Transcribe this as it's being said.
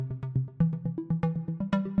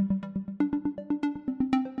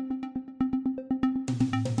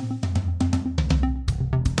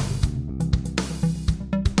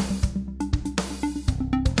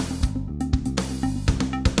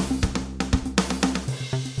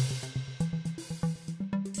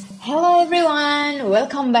Hello everyone,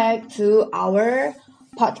 welcome back to our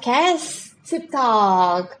podcast, Chip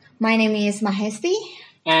Talk. My name is Mahesti.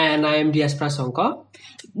 And I am Dias Prasongko.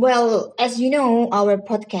 Well, as you know, our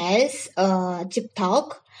podcast, Chip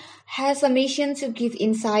Talk, has a mission to give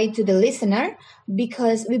insight to the listener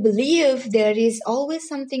because we believe there is always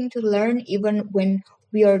something to learn even when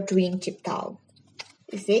we are doing Chip Talk.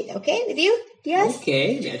 Is it okay with you? Yes?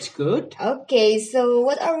 Okay, that's good. Okay, so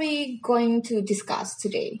what are we going to discuss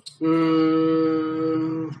today?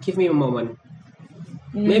 Give me a moment.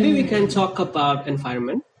 Maybe we can talk about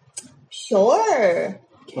environment. Sure.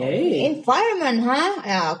 Okay. Environment, huh?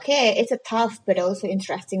 Yeah, okay. It's a tough but also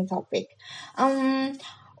interesting topic.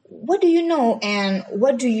 What do you know and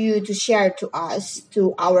what do you to share to us,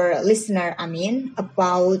 to our listener,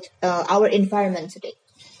 about our environment today?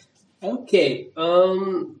 Okay.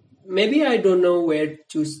 Maybe I don't know where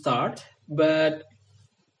to start, but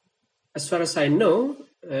as far as I know,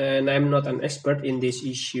 and I'm not an expert in this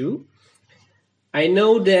issue, I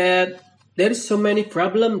know that there is so many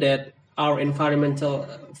problems that our environmental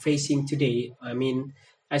facing today. I mean,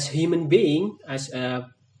 as human being, as that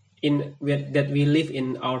we live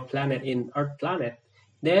in our planet, in Earth planet,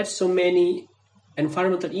 there are so many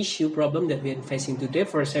environmental issue problem that we are facing today.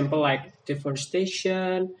 For example, like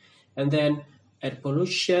deforestation, and then air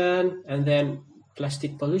pollution, and then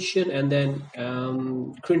plastic pollution, and then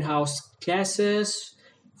greenhouse gases,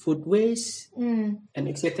 food waste, and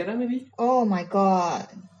etc. Maybe. Oh my god,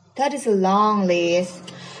 that is a long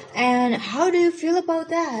list. And how do you feel about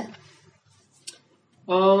that?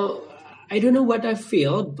 Uh, I don't know what I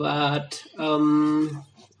feel, but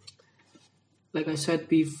like I said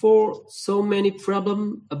before, so many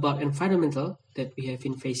problem about environmental that we have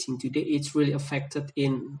been facing today. It's really affected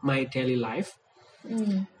in my daily life.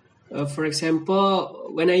 For example,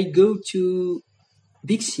 when I go to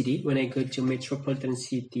big city, when I go to metropolitan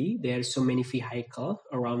city, there are so many vehicle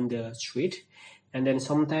around the street, and then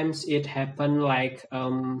sometimes it happen like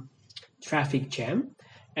traffic jam,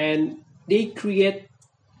 and they create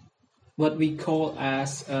what we call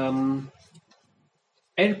as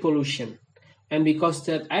air pollution. And because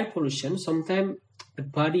that air pollution, sometimes the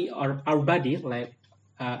body or our body, like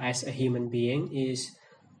as a human being, is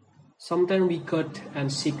sometimes we got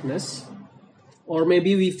sickness, or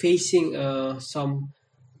maybe we facing some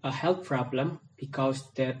health problem because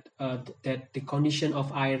that the condition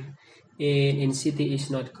of air in city is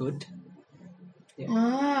not good. Yeah,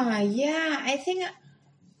 I think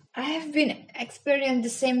I have been experienced the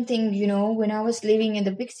same thing, when I was living in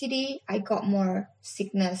the big city, I got more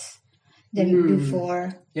sickness than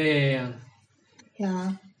before. Yeah.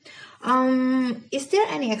 Yeah. Is there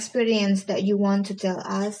any experience that you want to tell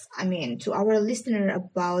us, to our listener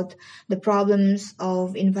about the problems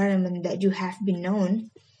of environment that you have been known?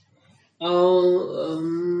 I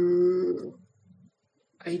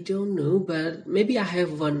don't know, but maybe I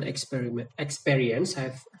have one experience.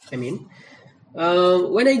 I mean,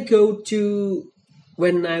 when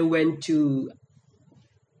when I went to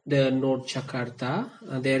the North Jakarta,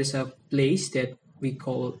 there is a place that we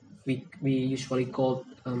usually call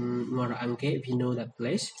Muara Angke. If you know that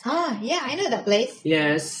place. Yeah, I know that place.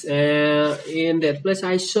 Yes, in that place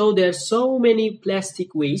I saw there's so many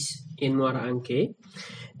plastic waste in Muara Angke,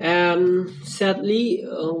 and sadly,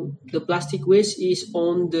 the plastic waste is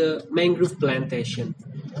on the mangrove plantation.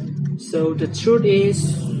 So the truth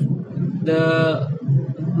is, the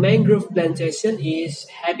mangrove plantation is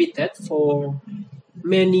habitat for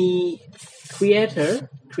many creator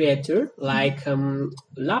like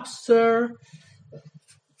lobster,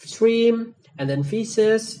 shrimp, and then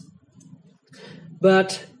fishes,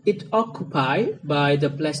 but it occupied by the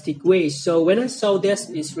plastic waste. So when I saw this,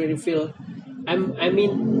 it's really feel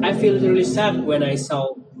I feel really sad when I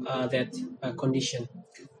saw that condition.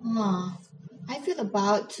 I feel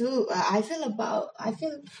about too. I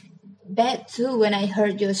feel bad too when I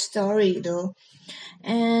heard your story though.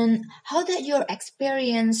 And how that your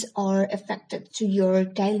experience are affected to your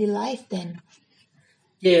daily life then?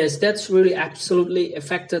 Yes, that's really absolutely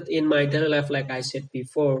affected in my daily life. Like I said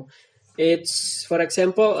before, it's for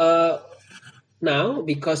example, now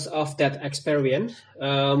because of that experience,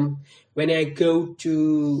 when I go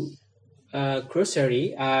to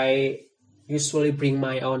grocery, I usually bring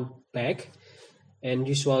my own bag, and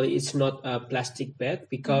usually it's not a plastic bag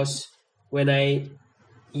because when I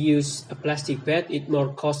use a plastic bag, it's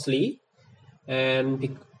more costly,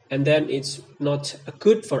 and and then it's not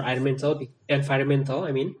good for environmental.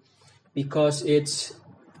 I mean, because it's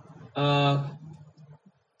uh,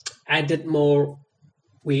 added more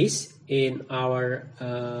waste in our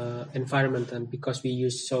environment, and because we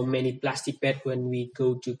use so many plastic bag when we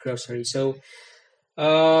go to grocery. So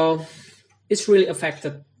uh, it's really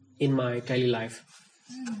affected in my daily life.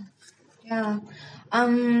 Yeah.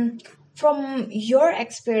 Um, from your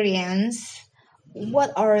experience,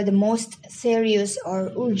 what are the most serious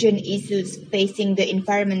or urgent issues facing the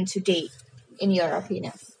environment today, in your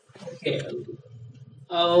opinion? Okay.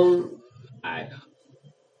 Um, I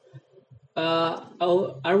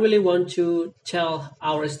I really want to tell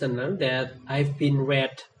our listener that I've been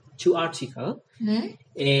read two articles Hmm?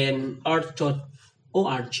 in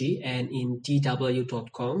art.org and in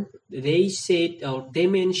dw.com. They said or they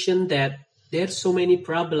mentioned that there's so many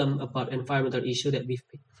problems about environmental issue that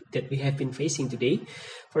we have been facing today.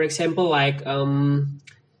 For example, like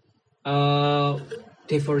uh,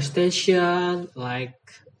 deforestation, like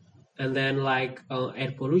and then like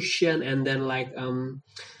air pollution, and then like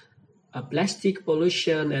plastic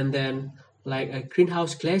pollution, and then like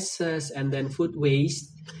greenhouse gases, and then food waste.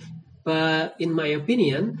 But in my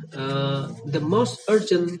opinion, the most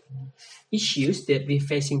urgent issues that we're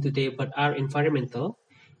facing today about our environmental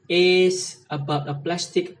is about a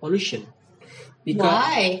plastic pollution. Because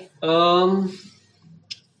Why? um,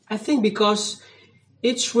 I think because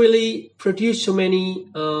it's really produced so many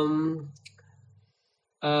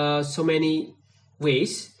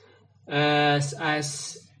ways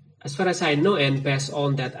as far as I know, and based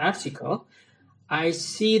on that article, I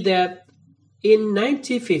see that in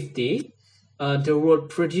 1950, the world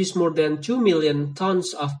produced more than 2 million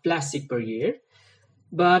tons of plastic per year.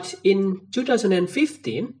 But in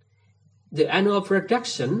 2015, the annual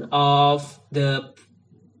production of the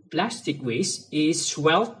plastic waste is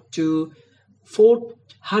swelled to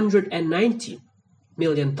 490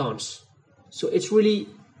 million tons. So it's really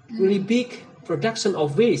big production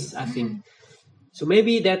of waste, I think. So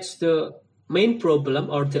maybe that's the main problem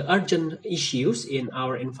or the urgent issues in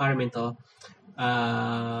our environmental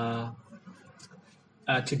uh,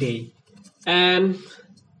 today. And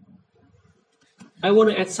I want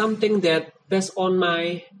to add something that based on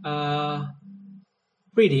my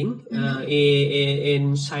reading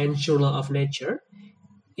in Science Journal of Nature,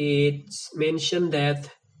 it's mentioned that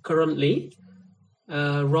currently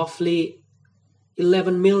roughly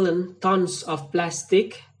 11 million tons of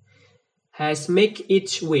plastic has made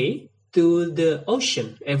its way to the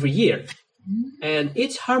ocean every year, and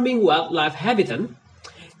it's harming wildlife habitat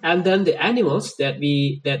and then the animals that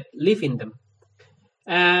live in them.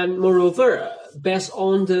 And moreover, based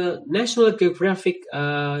on the National Geographic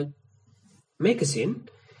magazine,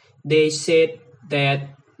 they said that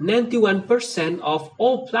 91% of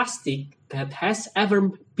all plastic that has ever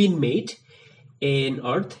been made in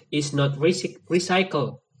Earth is not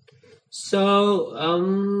recycled.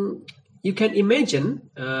 So you can imagine,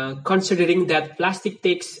 considering that plastic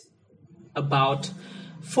takes about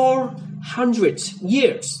 400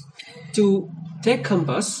 years to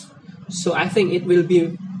decompose. So I think it will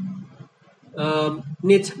be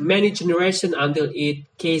need many generations until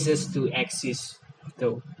it cases to exist.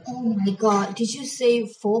 Though, Oh my God! Did you say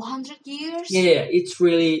 400 years? yeah, it's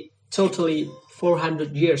really totally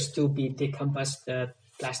 400 years to be decomposed the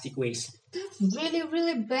plastic waste. That's really,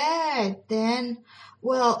 really bad. Then,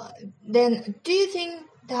 do you think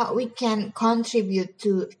that we can contribute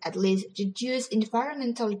to at least reduce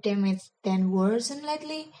environmental damage than worsen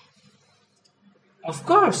lately? Of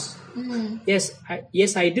course, yes,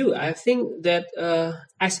 I do. I think that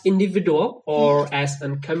as individual or as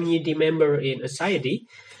a community member in a society,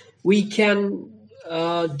 we can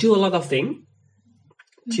do a lot of things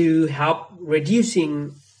to help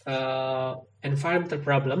reducing environmental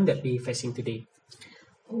problem that we're facing today.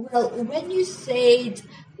 Well, when you said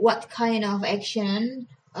what kind of action,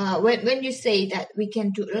 when you say that we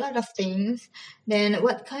can do a lot of things, then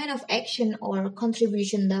what kind of action or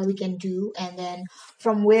contribution that we can do, and then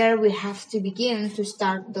from where we have to begin to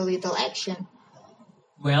start the little action?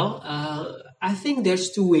 Well, I think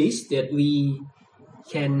there's two ways that we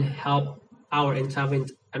can help our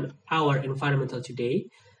environment and our environmental today.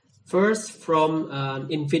 First, from an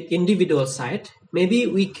individual side, maybe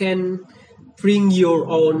we can bring your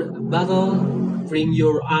own bottle, bring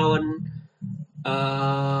your own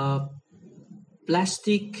uh,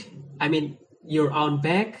 plastic. I mean, your own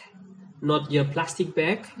bag, not your plastic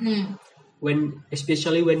bag. When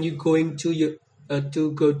especially when you going to your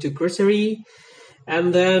to go to grocery,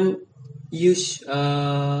 and then use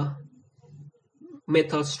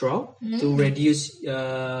metal straw to reduce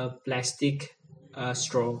plastic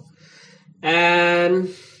straw. And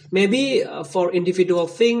maybe for individual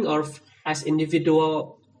thing or as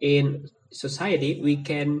individual in society, we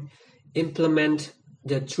can implement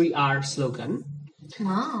the 3R slogan.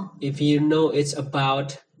 Wow. If you know, it's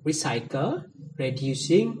about recycle,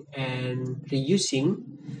 reducing, and reusing.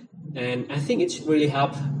 and I think it's really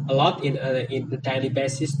helped a lot in the daily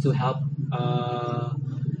basis to help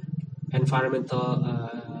environmental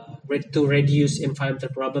to reduce environmental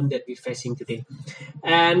problem that we're facing today.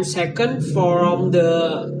 And second, from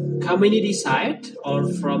the community side or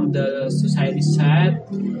from the society side,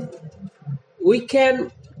 we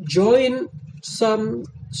can join some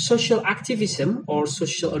social activism or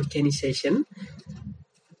social organization.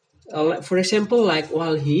 For example, like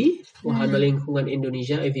WALHI, Wahana Lingkungan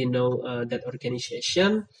Indonesia, if you know that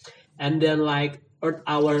organization, and then like Earth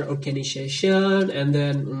Hour organization, and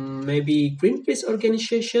then maybe Greenpeace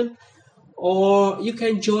organization, or you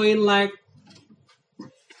can join like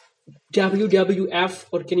WWF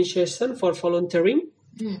organization for volunteering,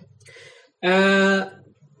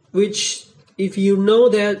 which if you know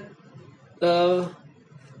that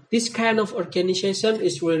this kind of organization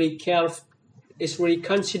is really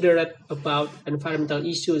considerate about environmental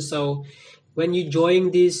issues. So when you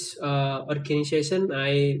join this organization,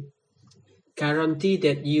 I guarantee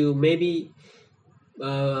that you maybe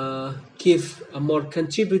give a more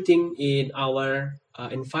contributing in our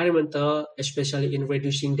environmental, especially in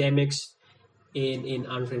reducing damage in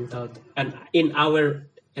environmental and in our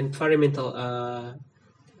environmental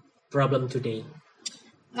problem today.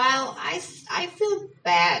 Well, I feel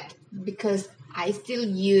bad because I still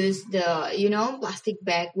use the, plastic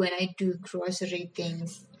bag when I do grocery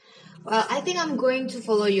things. Well, I think I'm going to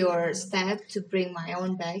follow your step to bring my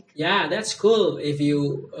own bag. Yeah, that's cool. If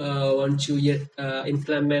you want to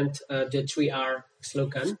implement the 3R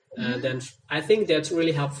slogan, then I think that's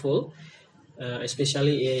really helpful,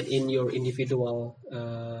 especially in your individual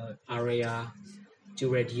area to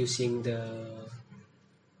reducing the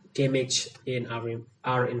damage in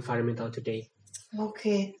our environmental today.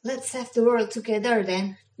 Okay, let's save the world together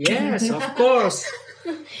then. Yes, of course.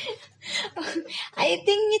 I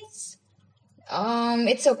think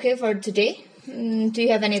it's okay for today. Do you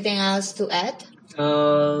have anything else to add?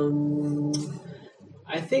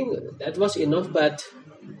 I think that was enough, but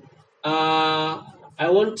I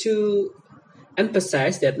want to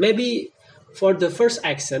emphasize that maybe for the first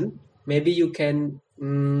action, maybe you can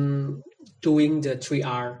doing the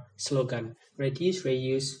 3R slogan: reduce,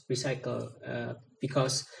 reuse, recycle.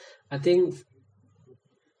 Because I think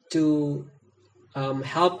to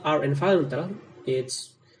help our environmental, it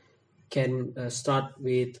can start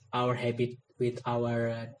with our habit, with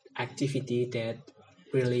our activity that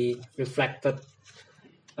really reflected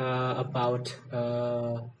about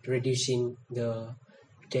reducing the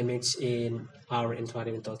damage in our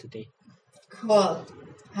environmental today. Cool.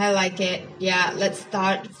 I like it. Yeah, let's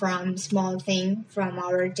start from small thing from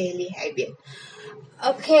our daily habit.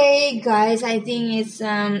 Okay, guys, I think it's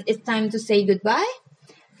time to say goodbye,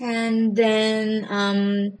 and then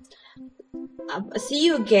I'll see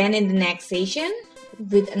you again in the next session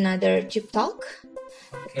with another Chip Talk.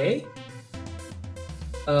 Okay.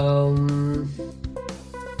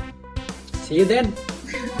 See you then.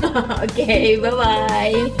 Okay,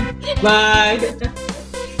 bye-bye. Bye.